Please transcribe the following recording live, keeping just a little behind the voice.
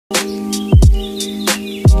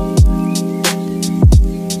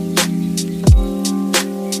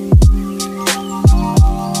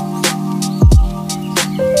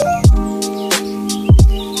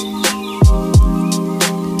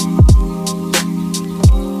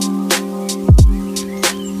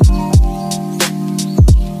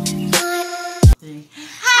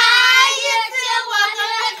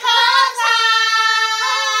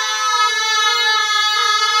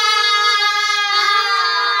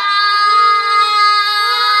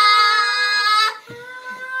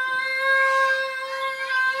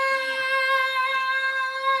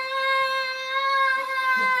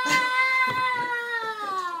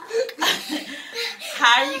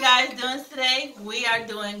We are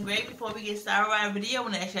doing great. Before we get started with our video, I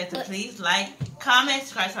want to ask you guys to please like, comment,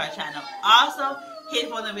 subscribe to our channel. Also, hit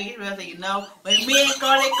for the biggest bell so you know when me and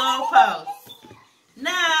Carly go post.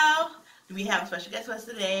 Now, we have a special guest with us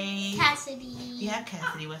today. Cassidy. We have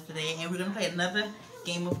Cassidy with us today, and we're going to play another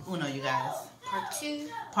game of Uno, you guys. Part 2.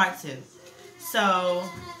 Part 2. So,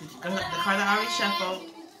 the cards are already shuffled.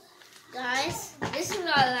 Guys, this is our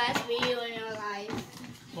last video in our life.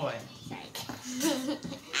 Boy.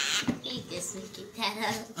 Eat this and get that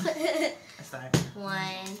up. Sorry.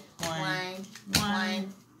 One.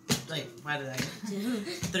 Wait, why did I?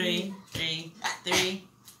 3.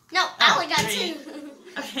 No, I only got 2.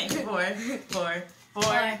 Okay, 4,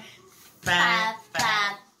 5,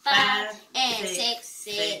 5, and 6.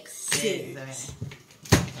 Okay.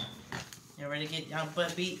 You ready to get y'all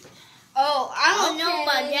butt beat? Oh, I don't know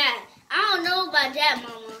about that. I don't know about that,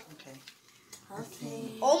 Mama. Okay.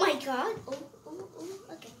 Oh my God.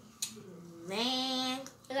 Okay. Man,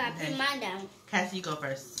 I gotta put mine down. Cassie, you go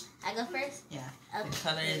first. I go first? Yeah. Okay. The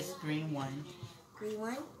color is green 1. Green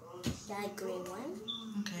 1? Got green 1.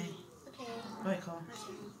 Okay. Okay. Go ahead, Cole.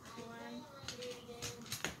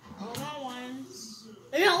 1. All my ones.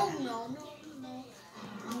 No.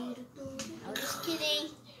 I was just kidding.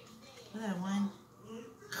 What's that 1?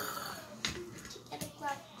 Get a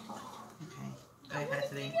grab. Okay. Go ahead,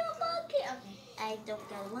 Cassidy. Okay. I don't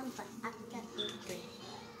got 1, but I got 3.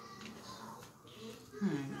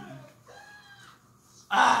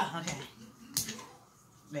 Okay.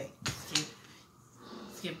 Wait.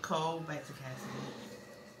 Skip Cole back to Cassidy.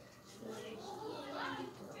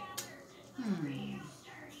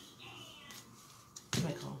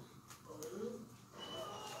 Wait, Cole.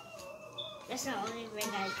 That's the only ring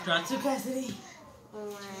I got. Draw 2, Cassidy. 1.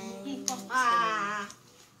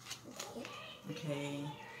 Okay.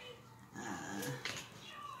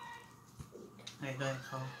 Okay, go ahead,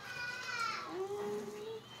 Cole.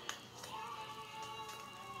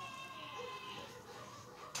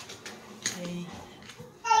 Okay.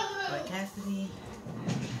 Go ahead, Cassidy.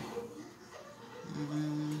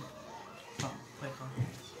 Oh, wait, Cole.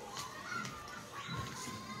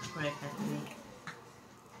 Go ahead, Cassidy.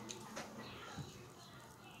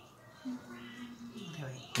 Okay,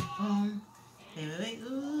 wait. Boom. Wait.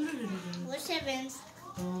 Ooh. What's 7s?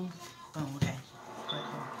 Boom. Okay. Go ahead,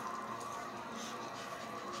 Cole.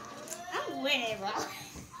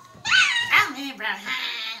 I'm winning, bro.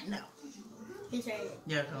 No. He's right.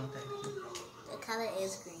 Yeah, go with that. The color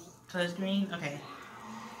is green. Color's green? Okay.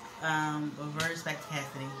 Reverse back to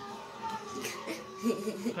Cassidy.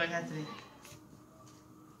 Go ahead, Cassidy.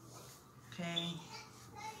 Okay.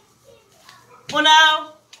 Well,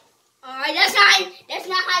 no. Alright, that's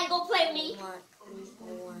not how you go play me. 1,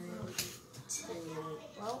 2,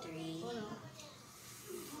 3.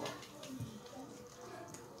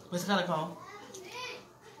 What's the color, Cole?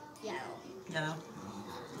 Yellow.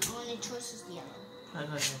 Only choice is yellow. Go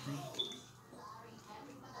ahead, Cassidy.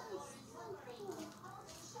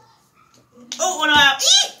 Oh, one out.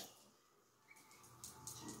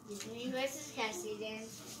 Me versus Cassie then.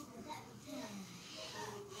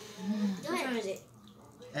 Go ahead. Which one is it?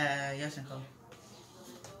 Yes and Cole.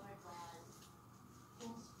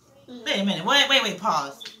 Wait a minute. Wait.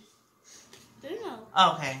 Pause. I don't know.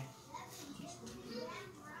 Oh, okay.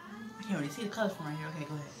 I can't really see the colors from right here. Okay,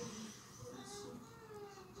 go ahead.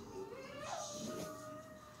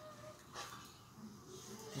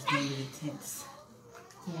 This game is intense.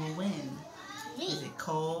 Who will win? Me. Is it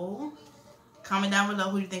Cole? Comment down below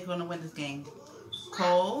who you think is going to win this game.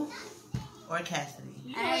 Cole or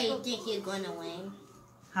Cassidy? I think he's going to win.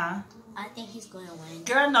 Huh? I think he's going to win.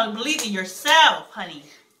 Girl, no, believe in yourself, honey.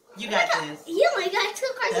 You got this. You only got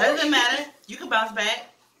 2 cards. That doesn't matter. You can bounce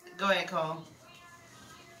back. Go ahead, Cole.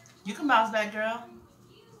 You can bounce back, girl.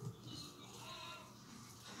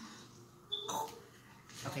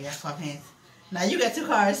 Okay, y'all swap hands. Now you got 2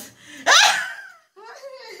 cards.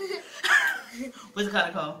 What's the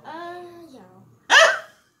color, Cole? Yellow.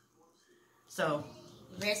 So.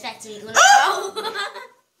 Reverse back to me.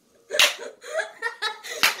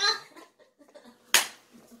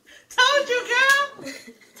 Told you, girl.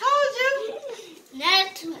 Told you.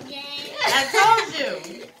 Next game. I told you.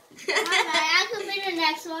 Alright, I can be the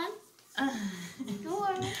next one. Don't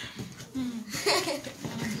worry.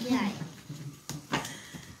 Yeah.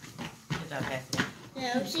 Good job, Cassidy. No,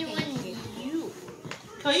 she wins you.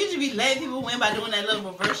 Cole, you should be letting people win by doing that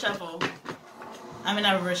little reverse shuffle. I mean,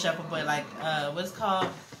 not reverse shuffle, but like, what's it called?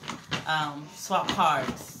 Swap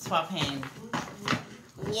cards. Swap hands.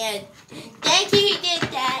 Yeah. Thank you, he did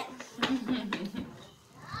that. I'm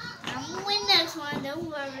gonna win next one, don't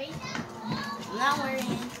worry. I'm not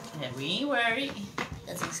worrying. Yeah, we ain't worried.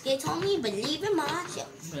 Because Skip told me, believe in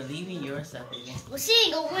myself. Believe in yourself, baby. Well, she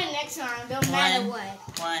ain't gonna win next time. Don't matter what.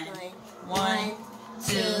 1,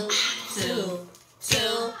 2, 2,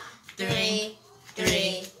 2, 3,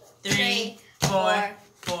 3, 3, 4,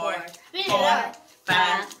 4, 4,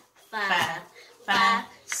 5, 5, 5,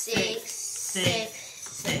 6, 6,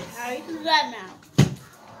 6. How you do that now?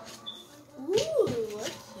 Ooh,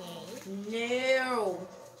 okay. No.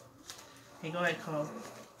 Hey, go ahead, Cole.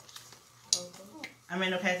 I mean,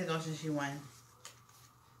 no, Cassie goes since she won.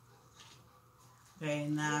 Okay,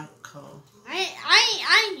 now Cole. I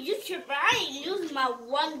ain't you tripping. I ain't using my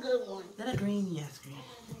one good one. Is that a green? Yes, green.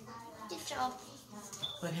 Good job.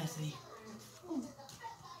 Go ahead, Cassie.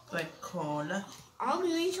 Go ahead, Cole. All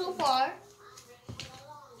green so far.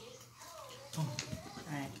 Oh.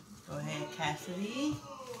 Alright, go ahead, Cassidy.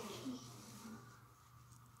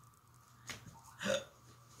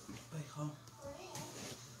 Wait, Cole.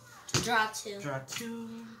 Draw 2. Draw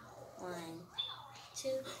 2. 1, 2.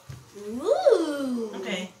 Ooh.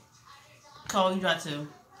 Okay. Cole, you draw 2.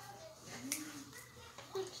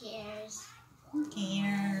 Who cares? Who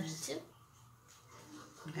cares? 2.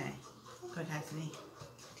 Okay. Go ahead, Cassidy.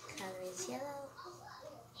 Color is yellow.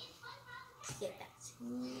 Skip back to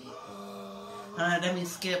me. That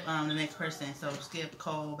means skip the next person. So skip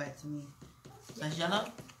Cole back to me. So that's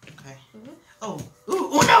yellow? Okay. Oh. Ooh,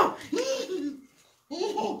 oh no!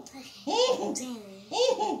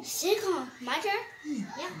 Stay calm. My turn?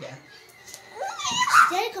 Yeah.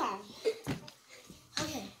 Stay calm.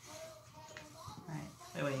 Okay. Alright.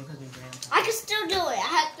 Wait, because we ran. I can still do it. I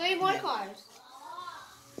have 3 more cards.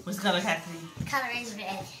 What's the color, Cassidy? Color is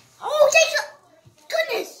red. Oh, thank you!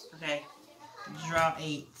 Goodness! Okay. Draw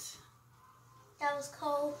 8. That was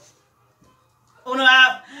cold. Oh no,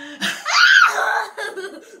 out!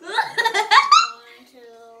 1, 2,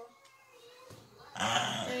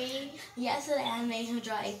 3. Yeah, so the animation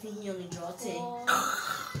draw 18, you only draw 10. 4,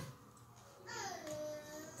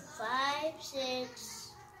 5,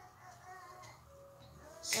 6.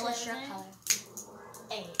 And what's your 7, color?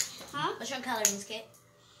 8. Huh? What's your color, Miss Kit?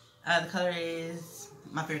 The color is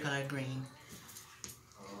my favorite color, green.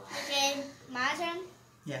 Okay, my turn.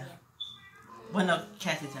 Yeah. Well, no,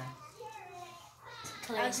 Cassie's turn.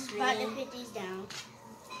 Color I is was just about to green. put these down.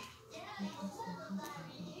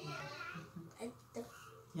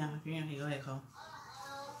 Yeah, green. Okay, go ahead, Cole.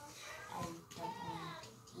 I don't want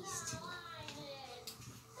these two.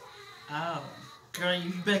 Oh, girl,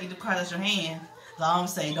 you better get the card out your hand. That's all I'm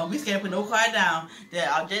saying. Don't be scared to put no card down. The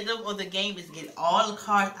objective of the game is to get all the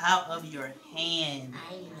cards out of your hand.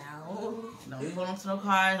 I know. Don't be holding on to no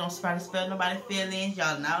cards. Don't try to spell nobody's feelings.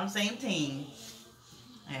 Y'all not on the same team.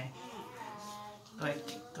 Okay. Go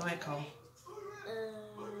ahead, Cole.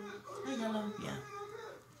 Hey, yellow. Yeah.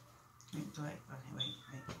 Go ahead. Okay, wait.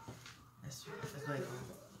 Let's go ahead,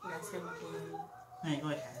 Cole. That's him again. Alright, go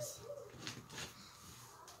ahead, Cass.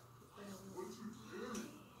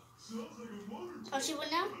 Oh, she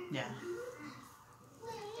went now? Yeah.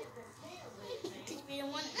 Did you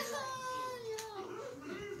want?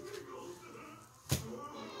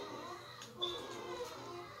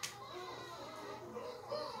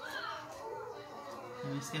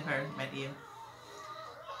 Let me skip her. Back to you.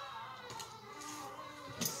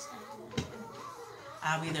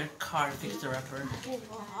 I'll be their card fixer-upper.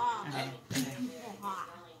 Okay. Thank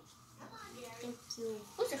you.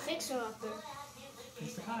 Who's a fixer-upper?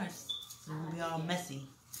 Fix the cards. So it'll be all messy.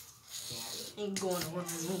 Ain't going to work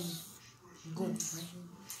the room. Good.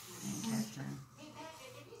 Cass turn.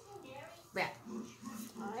 Back.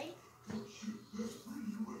 Alright.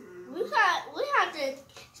 We have to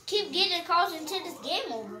keep getting calls until this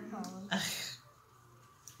game over.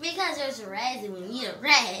 Because there's a red and we need a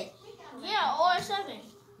red. Yeah, or 7.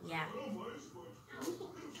 Yeah.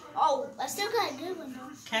 Oh, I still got a good one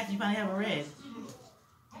though. Cass, you finally have a red.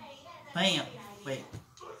 Bam. Wait.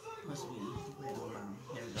 What's we?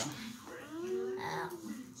 There we go.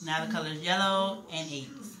 Now the color is yellow and 8.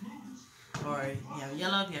 Or if you have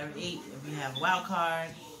yellow, if you have 8, if you have a wild card,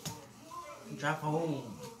 drop 4.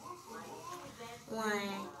 1,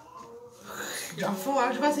 Drop 4. I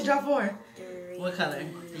was about to say drop 4. 3. What color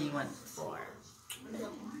do you want? 4.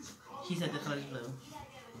 She said the color is blue.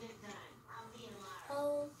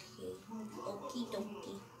 Okay. Okie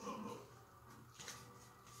dokie.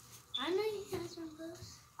 I know you have some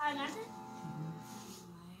blues. I got it.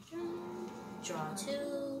 Draw 2.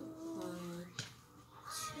 1,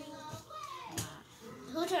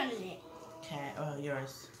 2. Who turned it? Cat. Oh,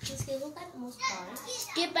 yours. Let's get who got the most cards.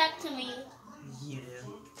 Get back to me. You do.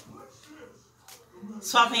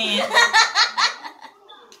 Swap hand.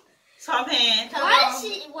 Swap hand.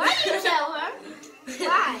 Why did you tell her?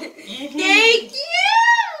 Why? Thank you!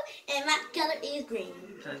 my color is green.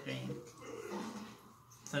 Color green.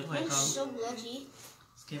 So go ahead, I'm Cole. so lucky.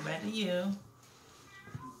 Let's get back to you.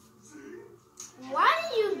 Why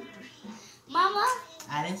did you, Mama?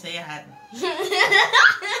 I didn't say I had.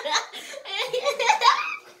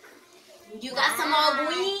 You got some more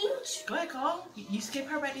greens? Go ahead, Cole. You skip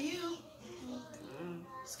her back to you.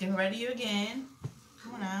 Skip her back to you again.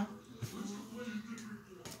 Come on now.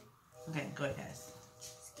 Okay, go ahead, Cass.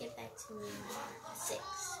 Skip back to me. 6.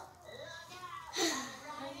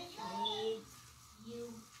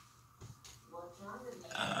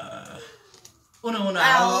 Uno.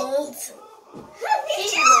 Out.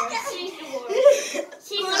 She's the worst. She's the worst.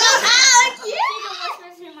 She's the worst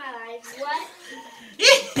person in my life. What?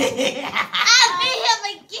 I beat him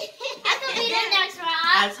again. I could beat him next round.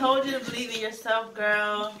 I told you to believe in yourself,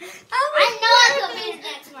 girl. I know I could beat him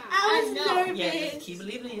next round. I know. Yeah, just keep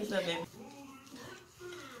believing in yourself, baby.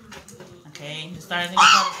 Okay, the starting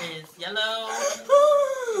color is yellow.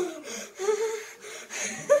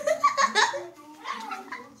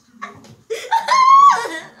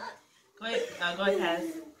 Go ahead, Cass.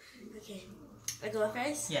 Okay. I go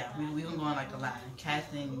first? Yeah, we gonna go on like a line. Cass,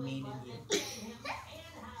 then me, then you.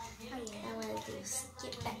 Okay, I want to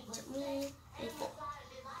skip back to me.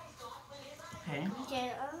 Okay.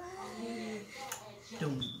 Okay,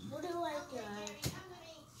 Doom. what do I do?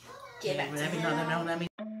 Get back to me. Let me.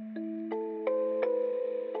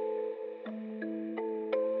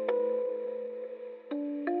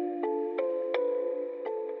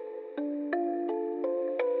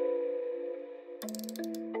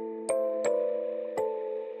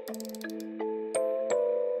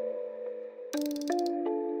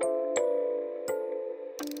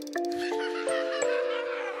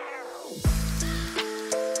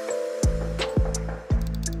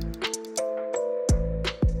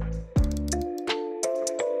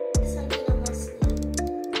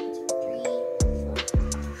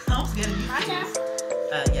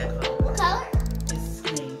 Yeah, Cole. What color? It's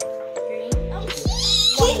green. Green.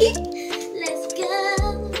 Okay. Let's go.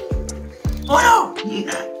 Oh no!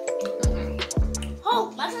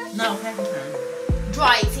 Oh, my turn? No, Cass's turn.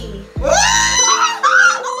 Dry tea.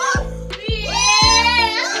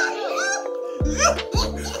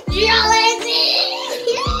 You're lazy.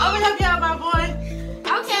 I'm gonna help you out, my boy.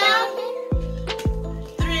 Okay.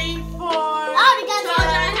 3, 4. Oh, because I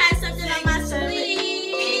had something on my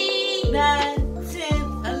sleeve. 9,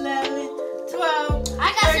 10, 11, 12. I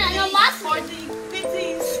got something on my 14,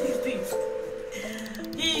 15,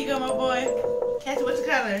 16. Here you go, my boy. Cassie, what's the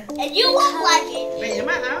color? And you look like it. Wait, am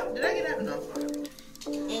I out? Did I get out? No.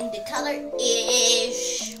 And the color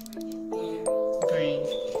is Green.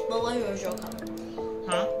 But what was your color?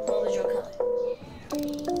 Huh? What was your color?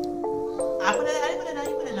 I put it down.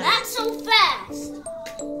 You put it down. Not so fast.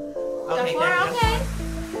 Okay, Four, Cassie, okay.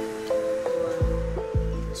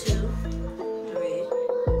 1, 2, 3.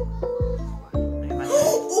 Okay, my turn.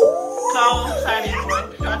 Cole, sorry, big boy.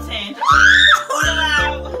 Draw 10. Pull it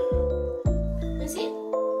out. Let's see. I'm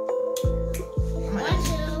 1, gonna-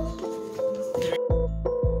 2.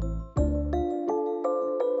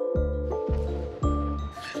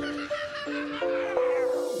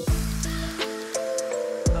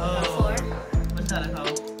 Oh. 4. What's color,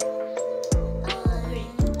 Cole? 3.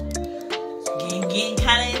 Getting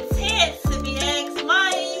kind of intense if you ask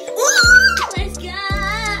Mike. Let's go.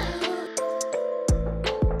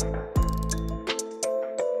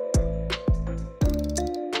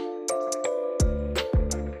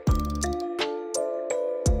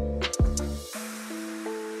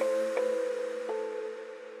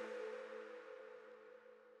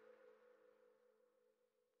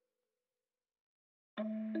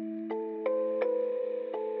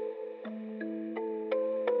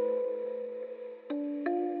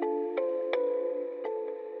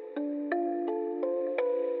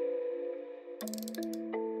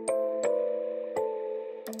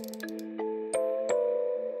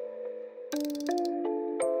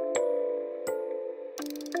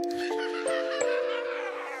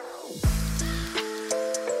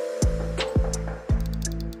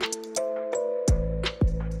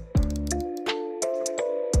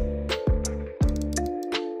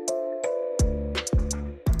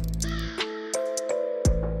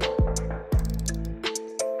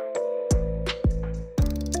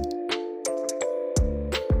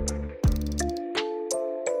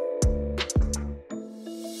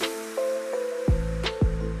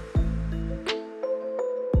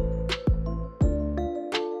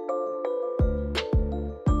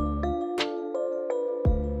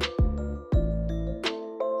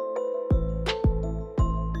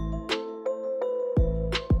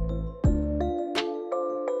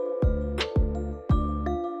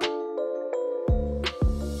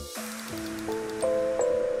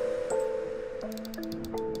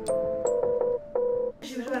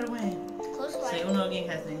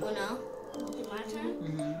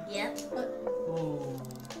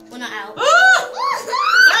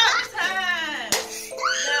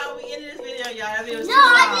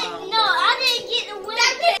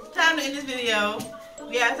 video.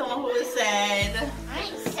 We have someone who is sad. I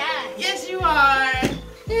ain't sad. Yes, you are.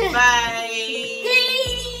 Bye.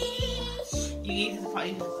 Please. You need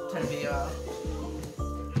to turn the video off.